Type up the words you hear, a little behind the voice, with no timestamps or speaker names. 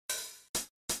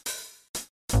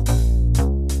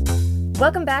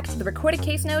Welcome back to the recorded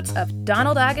case notes of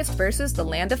Donald August versus the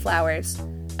Land of Flowers,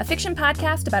 a fiction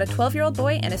podcast about a 12-year-old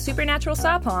boy and a supernatural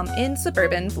saw palm in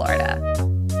suburban Florida.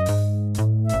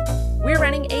 We're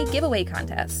running a giveaway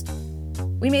contest.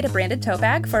 We made a branded tote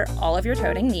bag for all of your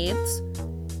toting needs,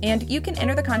 and you can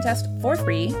enter the contest for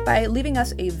free by leaving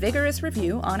us a vigorous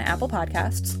review on Apple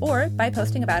Podcasts or by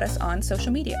posting about us on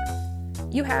social media.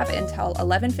 You have until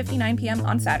 11:59 p.m.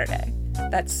 on Saturday.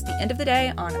 That's the end of the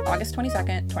day on August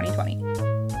 22nd, 2020.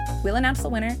 We'll announce the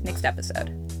winner next episode.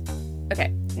 Okay,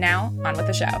 now on with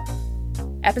the show.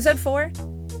 Episode 4,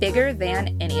 Bigger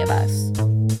Than Any of Us.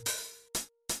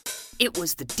 It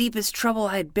was the deepest trouble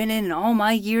I had been in all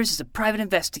my years as a private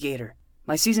investigator.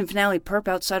 My season finale perp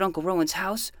outside Uncle Rowan's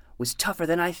house was tougher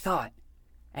than I thought,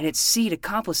 and its seed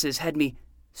accomplices had me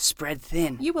spread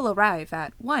thin. You will arrive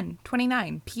at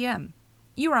 1:29 p.m.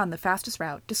 You are on the fastest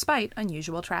route, despite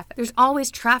unusual traffic. There's always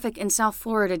traffic in South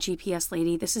Florida, GPS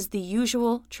lady. This is the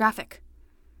usual traffic.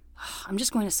 I'm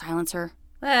just going to silence her.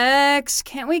 Lex,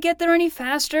 can't we get there any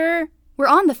faster? We're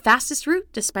on the fastest route,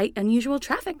 despite unusual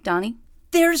traffic, Donnie.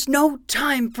 There's no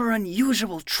time for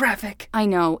unusual traffic. I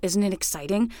know, isn't it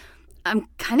exciting? I'm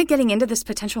kind of getting into this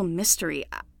potential mystery.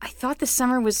 I thought this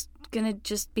summer was gonna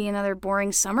just be another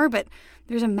boring summer, but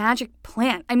there's a magic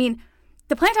plant. I mean,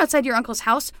 the plant outside your uncle's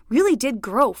house really did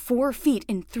grow 4 feet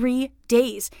in 3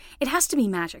 days. It has to be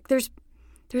magic. There's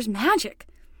magic.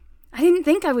 I didn't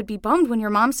think I would be bummed when your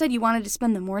mom said you wanted to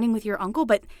spend the morning with your uncle,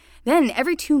 but then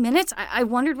every 2 minutes, I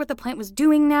wondered what the plant was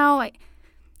doing now. I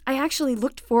actually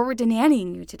looked forward to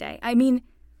nannying you today. I mean,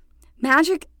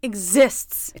 magic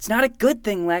exists. It's not a good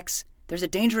thing, Lex. There's a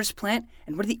dangerous plant,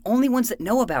 and we're the only ones that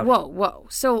know about it. Whoa.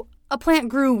 So a plant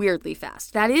grew weirdly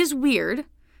fast. That is weird.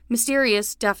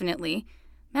 Mysterious, definitely.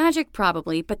 Magic,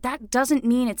 probably, but that doesn't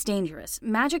mean it's dangerous.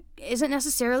 Magic isn't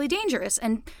necessarily dangerous,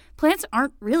 and plants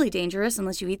aren't really dangerous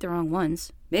unless you eat the wrong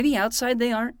ones. Maybe outside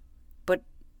they aren't, but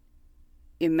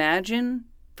imagine,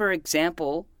 for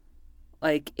example,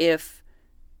 like if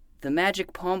the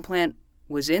magic palm plant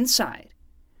was inside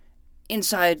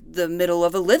the middle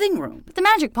of a living room. But the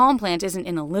magic palm plant isn't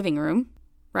in a living room,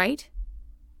 right?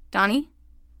 Donnie?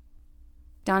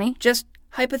 Just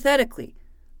hypothetically.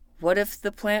 What if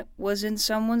the plant was in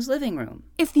someone's living room?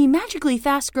 If the magically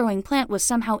fast-growing plant was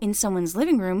somehow in someone's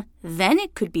living room, then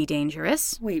it could be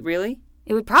dangerous. Wait, really?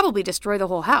 It would probably destroy the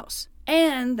whole house.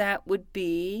 And that would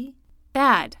be...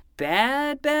 Bad.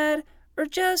 Bad? Or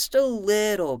just a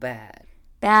little bad?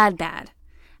 Bad.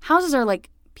 Houses are like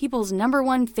people's number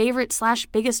one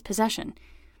favorite/biggest possession.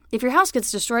 If your house gets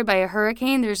destroyed by a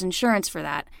hurricane, there's insurance for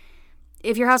that.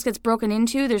 If your house gets broken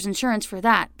into, there's insurance for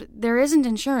that. But there isn't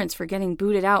insurance for getting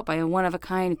booted out by a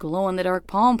one-of-a-kind glow-in-the-dark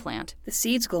palm plant. The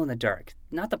seeds glow in the dark,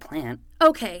 not the plant.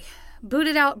 Okay,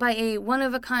 booted out by a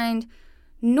one-of-a-kind,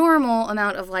 normal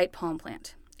amount of light palm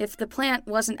plant. If the plant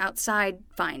wasn't outside,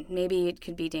 fine, maybe it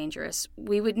could be dangerous.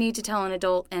 We would need to tell an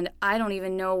adult, and I don't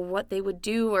even know what they would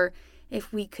do or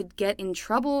if we could get in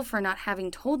trouble for not having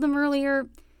told them earlier.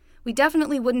 We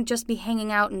definitely wouldn't just be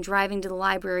hanging out and driving to the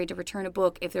library to return a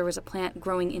book if there was a plant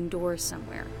growing indoors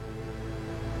somewhere.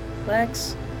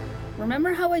 Lex,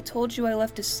 remember how I told you I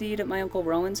left a seed at my Uncle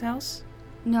Rowan's house?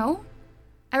 No.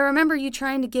 I remember you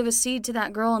trying to give a seed to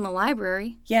that girl in the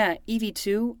library. Yeah, Evie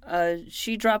too.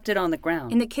 She dropped it on the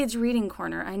ground. In the kids' reading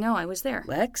corner. I know, I was there.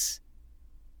 Lex,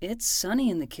 it's sunny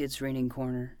in the kids' reading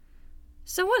corner.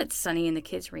 So what? It's sunny in the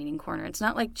kids' reading corner. It's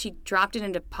not like she dropped it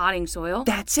into potting soil.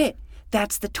 That's it.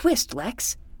 That's the twist,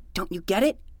 Lex. Don't you get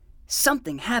it?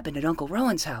 Something happened at Uncle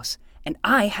Rowan's house, and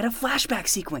I had a flashback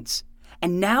sequence.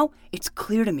 And now it's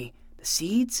clear to me the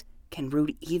seeds can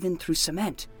root even through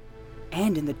cement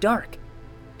and in the dark.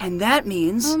 And that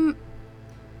means...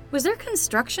 Was there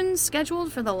construction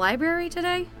scheduled for the library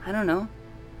today? I don't know.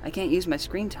 I can't use my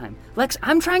screen time. Lex,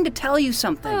 I'm trying to tell you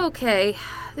something. Okay.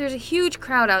 There's a huge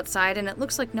crowd outside, and it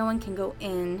looks like no one can go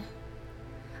in.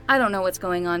 I don't know what's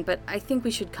going on, but I think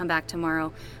we should come back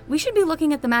tomorrow. We should be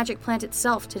looking at the magic plant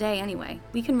itself today anyway.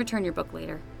 We can return your book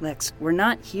later. Lex, we're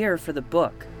not here for the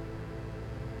book.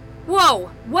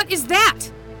 Whoa! What is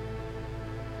that?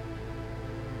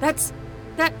 That's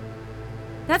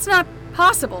not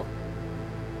possible.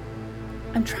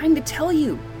 I'm trying to tell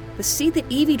you. The seed that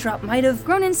Evie dropped might have...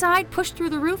 Grown inside, pushed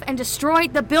through the roof, and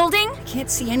destroyed the building? I can't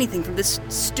see anything from this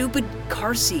stupid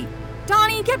car seat.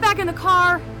 Donnie, get back in the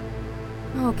car!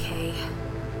 Okay.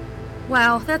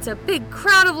 Wow, that's a big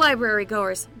crowd of library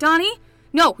goers. Donnie?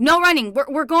 No running.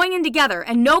 We're going in together,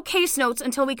 and no case notes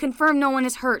until we confirm no one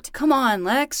is hurt. Come on,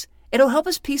 Lex. It'll help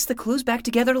us piece the clues back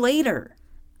together later.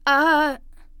 I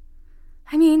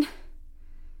mean,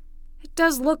 it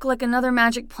does look like another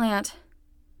magic plant.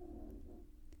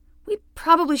 We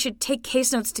probably should take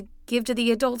case notes to give to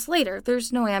the adults later.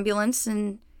 There's no ambulance,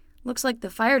 and looks like the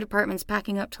fire department's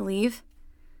packing up to leave.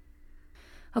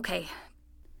 Okay.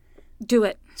 Do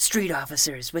it. Street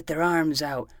officers with their arms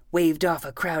out waved off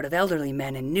a crowd of elderly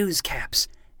men in news caps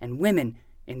and women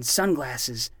in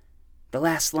sunglasses. The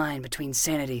last line between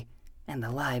Sanity and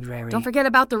the library. Don't forget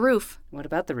about the roof. What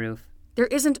about the roof? There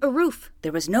isn't a roof.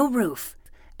 There was no roof,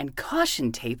 and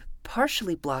caution tape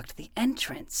partially blocked the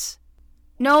entrance.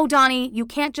 No, Donnie, you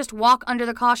can't just walk under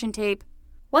the caution tape.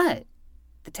 What?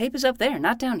 The tape is up there,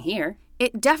 not down here.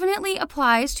 It definitely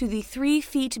applies to the 3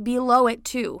 feet below it,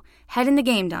 too. Head in the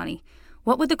game, Donnie.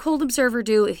 What would the Cold Observer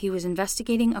do if he was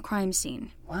investigating a crime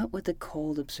scene? What would the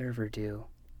Cold Observer do?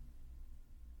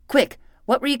 Quick!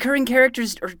 What recurring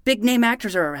characters or big-name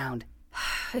actors are around?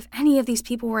 If any of these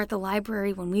people were at the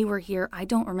library when we were here, I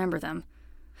don't remember them.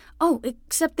 Oh,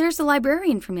 except there's the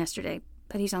librarian from yesterday,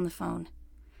 but he's on the phone.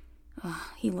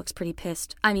 Oh, he looks pretty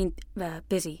pissed.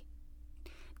 Busy.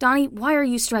 Donnie, why are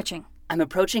you stretching? I'm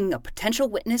approaching a potential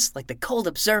witness like the Cold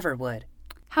Observer would.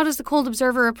 How does the Cold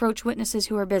Observer approach witnesses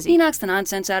who are busy? He knocks the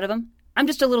nonsense out of them. I'm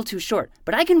just a little too short,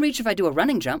 but I can reach if I do a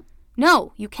running jump.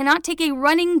 No, you cannot take a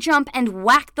running jump and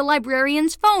whack the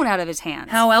librarian's phone out of his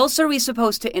hands. How else are we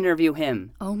supposed to interview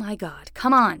him? Oh my God,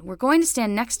 come on. We're going to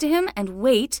stand next to him and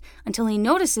wait until he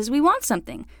notices we want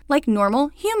something, like normal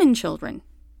human children.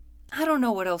 I don't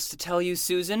know what else to tell you,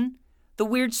 Susan. The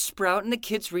weird sprout in the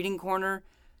kids' reading corner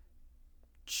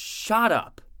shot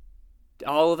up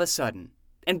all of a sudden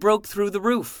and broke through the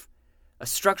roof. A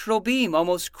structural beam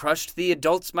almost crushed the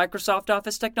adults' Microsoft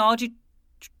Office technology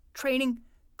training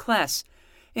class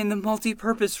in the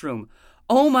multi-purpose room.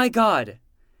 Oh my God!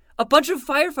 A bunch of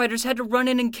firefighters had to run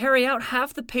in and carry out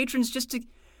half the patrons just to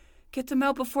get them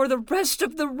out before the rest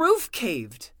of the roof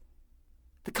caved.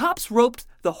 The cops roped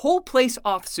the whole place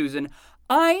off, Susan.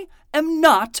 I am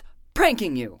not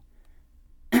pranking you.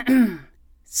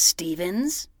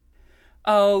 Stevens?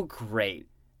 Oh, great.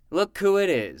 Look who it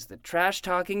is, the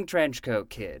trash-talking trenchcoat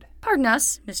kid. Pardon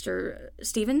us, Mr.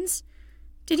 Stevens.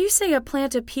 Did you say a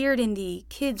plant appeared in the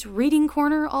kids' reading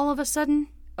corner all of a sudden?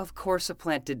 Of course a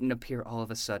plant didn't appear all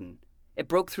of a sudden. It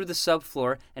broke through the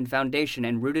subfloor and foundation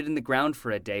and rooted in the ground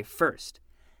for a day first.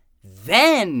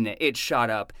 Then it shot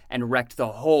up and wrecked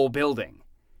the whole building.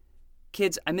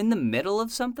 Kids, I'm in the middle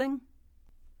of something.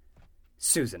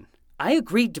 Susan, I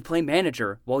agreed to play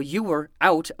manager while you were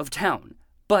out of town,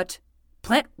 but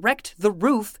plant wrecked the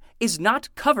roof is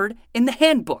not covered in the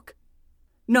handbook.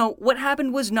 No, what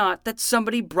happened was not that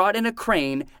somebody brought in a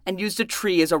crane and used a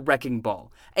tree as a wrecking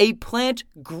ball. A plant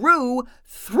grew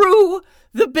through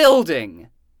the building.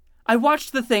 I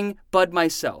watched the thing bud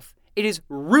myself. It is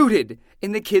rooted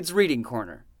in the kids' reading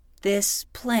corner. This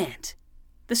plant,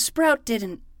 the sprout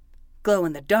didn't glow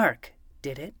in the dark,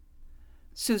 did it?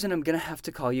 Susan, I'm gonna have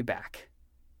to call you back.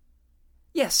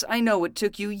 Yes, I know it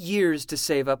took you years to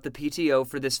save up the PTO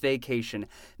for this vacation.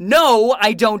 No,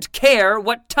 I don't care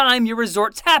what time your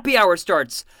resort's happy hour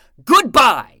starts.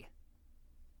 Goodbye!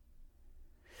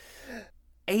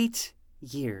 8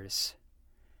 years.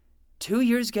 2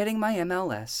 years getting my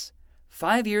MLS,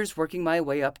 5 years working my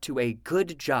way up to a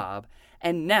good job,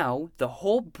 and now the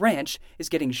whole branch is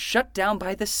getting shut down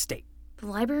by the state. The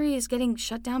library is getting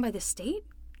shut down by the state?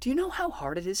 Do you know how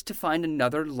hard it is to find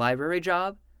another library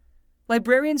job?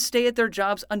 Librarians stay at their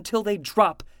jobs until they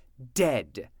drop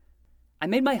dead. I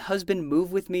made my husband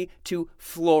move with me to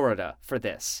Florida for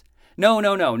this. No,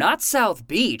 not South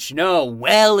Beach. No,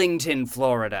 Wellington,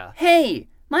 Florida. Hey,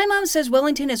 my mom says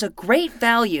Wellington is a great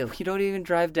value. You don't even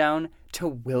drive down to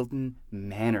Wilton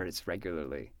Manors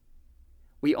regularly.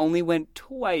 We only went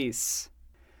twice.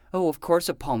 Oh, of course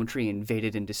a palm tree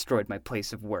invaded and destroyed my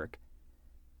place of work.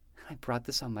 I brought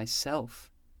this on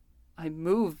myself. I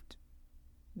moved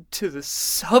to the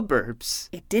suburbs.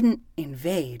 It didn't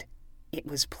invade. It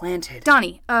was planted.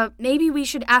 Donnie, maybe we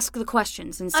should ask the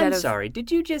questions instead of... I'm sorry,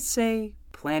 did you just say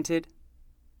planted?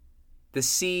 The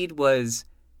seed was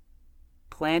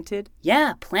planted?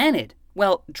 Yeah, planted.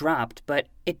 Well, dropped, but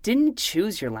it didn't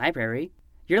choose your library.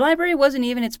 Your library wasn't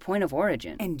even its point of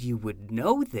origin. And you would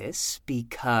know this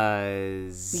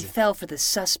because... We fell for the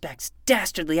suspect's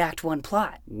dastardly Act 1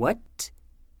 plot. What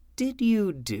did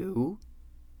you do?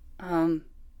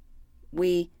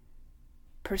 We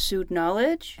pursued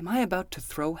knowledge? Am I about to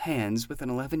throw hands with an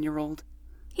 11-year-old?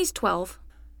 He's 12.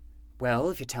 Well,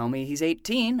 if you tell me he's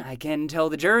 18, I can tell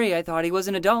the jury I thought he was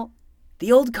an adult.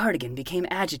 The old cardigan became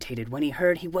agitated when he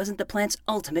heard he wasn't the plant's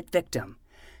ultimate victim.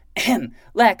 Ahem.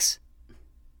 Lex!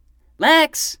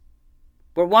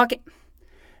 We're walking...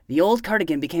 The old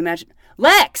cardigan became agitated.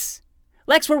 Lex,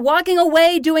 we're walking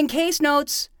away doing case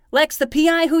notes. Lex, the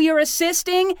PI who you're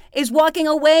assisting, is walking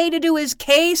away to do his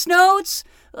case notes?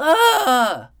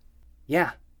 Ugh!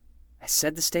 Yeah, I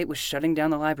said the state was shutting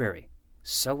down the library.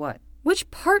 So what? Which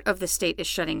part of the state is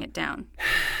shutting it down?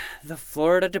 The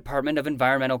Florida Department of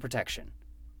Environmental Protection.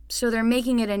 So they're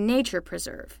making it a nature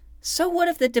preserve. So what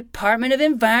if the Department of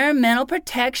Environmental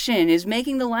Protection is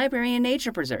making the library a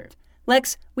nature preserve?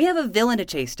 Lex, we have a villain to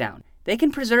chase down. They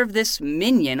can preserve this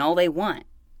minion all they want.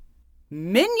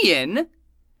 Minion?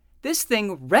 This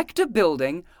thing wrecked a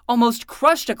building, almost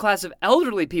crushed a class of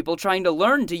elderly people trying to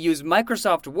learn to use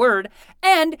Microsoft Word,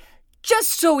 and, just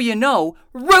so you know,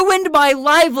 ruined my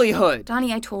livelihood!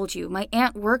 Donnie, I told you, my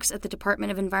aunt works at the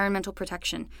Department of Environmental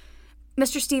Protection.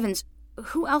 Mr. Stevens,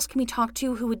 who else can we talk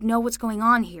to who would know what's going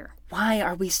on here? Why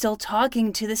are we still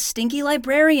talking to the stinky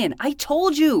librarian? I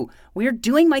told you! We're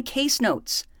doing my case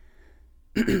notes.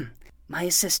 My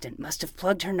assistant must have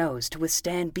plugged her nose to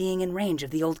withstand being in range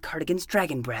of the old cardigan's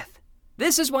dragon breath.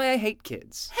 This is why I hate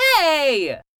kids.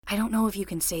 Hey! I don't know if you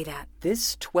can say that.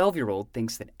 This 12-year-old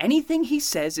thinks that anything he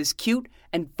says is cute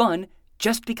and fun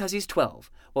just because he's 12.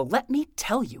 Well, let me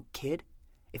tell you, kid,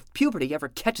 if puberty ever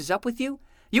catches up with you,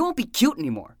 you won't be cute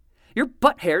anymore. Your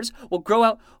butt hairs will grow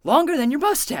out longer than your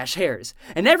mustache hairs,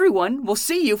 and everyone will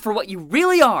see you for what you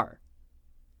really are.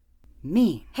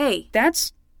 Mean. Hey.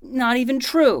 That's not even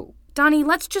true. Donnie,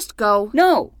 let's just go.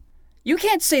 No, you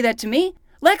can't say that to me.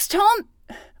 Lex, tell him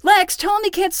he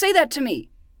can't say that to me.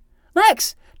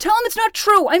 Lex, tell him it's not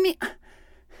true. I mean,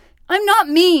 I'm not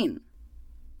mean.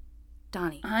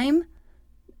 Donnie. I'm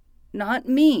not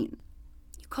mean.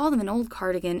 You called him an old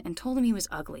cardigan and told him he was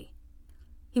ugly.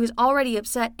 He was already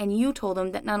upset, and you told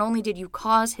him that not only did you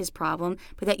cause his problem,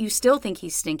 but that you still think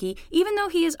he's stinky, even though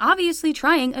he is obviously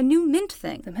trying a new mint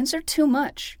thing. The mints are too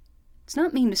much. It's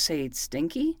not mean to say it's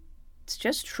stinky. It's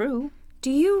just true.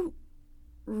 Do you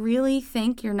really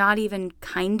think you're not even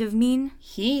kind of mean?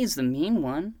 He's the mean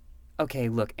one. Okay,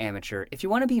 look, amateur, if you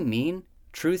want to be mean,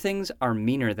 true things are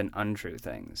meaner than untrue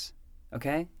things.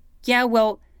 Okay? Yeah,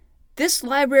 well, this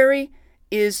library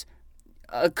is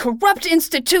a corrupt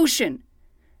institution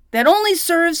that only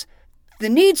serves the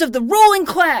needs of the ruling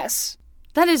class.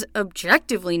 That is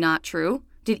objectively not true.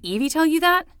 Did Evie tell you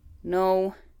that?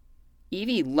 No.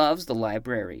 Evie loves the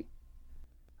library.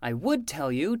 I would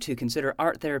tell you to consider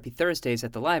Art Therapy Thursdays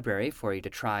at the library for you to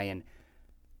try and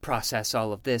process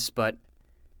all of this, but,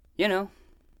 you know,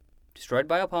 destroyed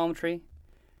biopalmetry.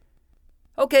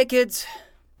 Okay, kids.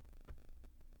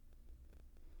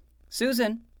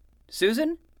 Susan,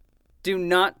 do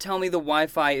not tell me the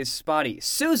Wi-Fi is spotty.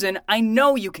 Susan, I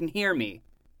know you can hear me.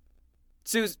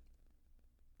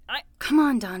 Come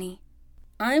on, Donnie.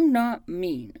 I'm not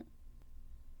mean.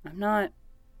 I'm not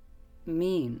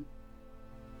mean.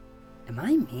 Am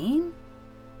I mean?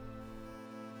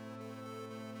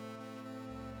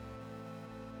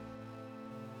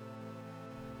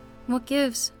 What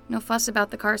gives? No fuss about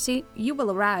the car seat? You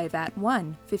will arrive at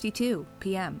 1:52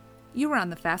 p.m. You were on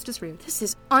the fastest route. This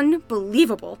is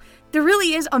unbelievable. There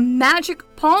really is a magic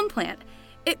palm plant.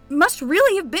 It must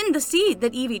really have been the seed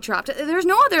that Evie dropped. There's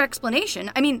no other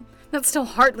explanation. I mean, that's still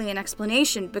hardly an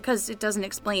explanation because it doesn't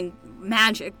explain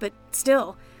magic, but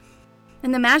still.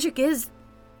 And the magic is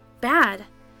bad.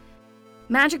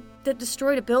 Magic that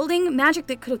destroyed a building, magic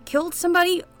that could have killed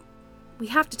somebody. We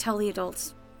have to tell the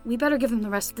adults. We better give them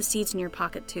the rest of the seeds in your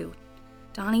pocket, too.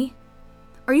 Donnie,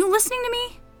 are you listening to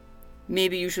me?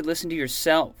 Maybe you should listen to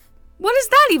yourself. What is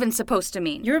that even supposed to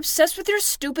mean? You're obsessed with your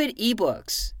stupid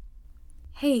ebooks.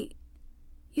 Hey,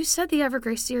 you said the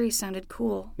Evergrace series sounded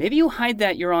cool. Maybe you hide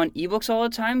that you're on ebooks all the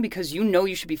time because you know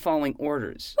you should be following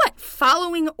orders. What,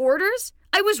 following orders?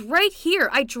 I was right here.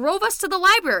 I drove us to the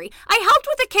library. I helped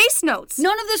with the case notes.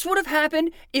 None of this would have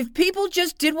happened if people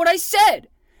just did what I said.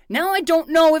 Now I don't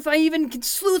know if I even can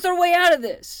sleuth our way out of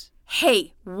this.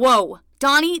 Hey, whoa.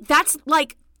 Donnie, that's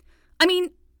like... I mean,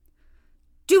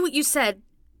 do what you said.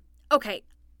 Okay,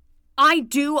 I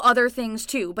do other things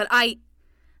too, but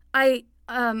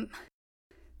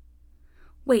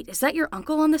Wait, is that your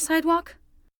uncle on the sidewalk?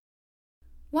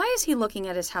 Why is he looking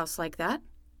at his house like that?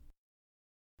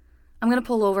 I'm gonna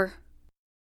pull over.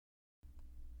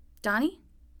 Donnie?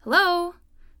 Hello?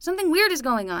 Something weird is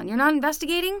going on. You're not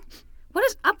investigating? What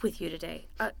is up with you today?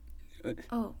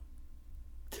 Oh.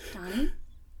 Donnie?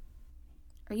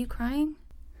 Are you crying?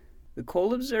 The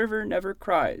Cold Observer never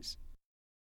cries.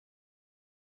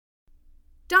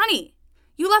 Donnie!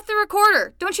 You left the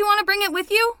recorder. Don't you want to bring it with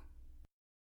you?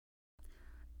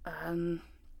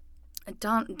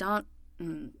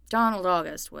 Donald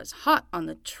August was hot on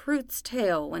the truth's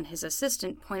tail when his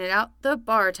assistant pointed out the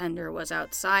bartender was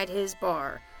outside his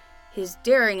bar. His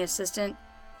daring assistant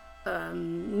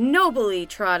nobly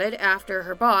trotted after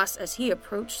her boss as he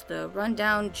approached the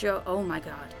rundown Joe. Oh my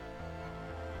god.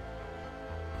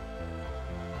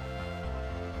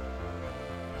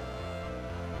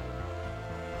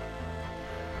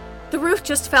 The roof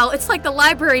just fell. It's like the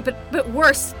library, but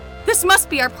worse. This must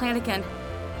be our plan again.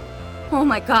 Oh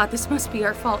my god, this must be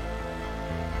our fault.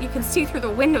 You can see through the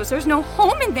windows. There's no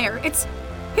home in there. It's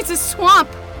a swamp.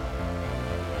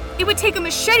 It would take a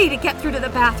machete to get through to the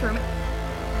bathroom.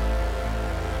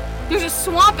 There's a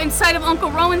swamp inside of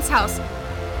Uncle Rowan's house.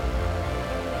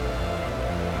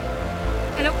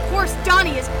 And of course,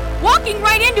 Donnie is walking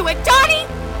right into it. Donnie!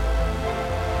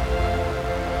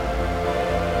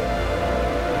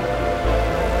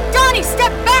 Donnie,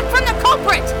 step back from the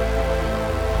culprit!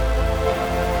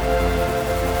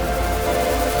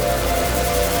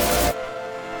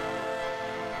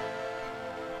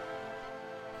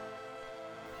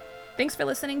 Thanks for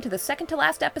listening to the second to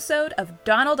last episode of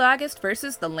Donald August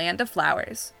versus the Land of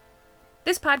Flowers.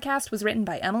 This podcast was written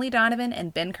by Emily Donovan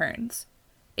and Ben Kearns.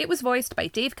 It was voiced by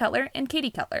Dave Cutler and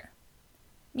Katie Cutler.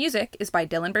 Music is by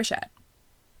Dylan Burchett.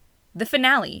 The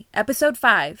finale, episode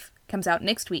 5, comes out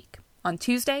next week on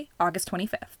Tuesday, August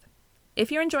 25th.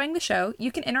 If you're enjoying the show,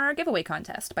 you can enter our giveaway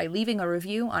contest by leaving a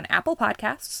review on Apple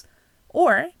Podcasts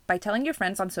or by telling your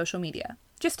friends on social media.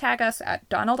 Just tag us at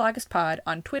Donald August Pod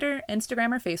on Twitter,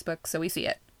 Instagram, or Facebook so we see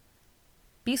it.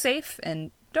 Be safe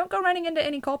and don't go running into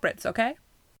any culprits, okay?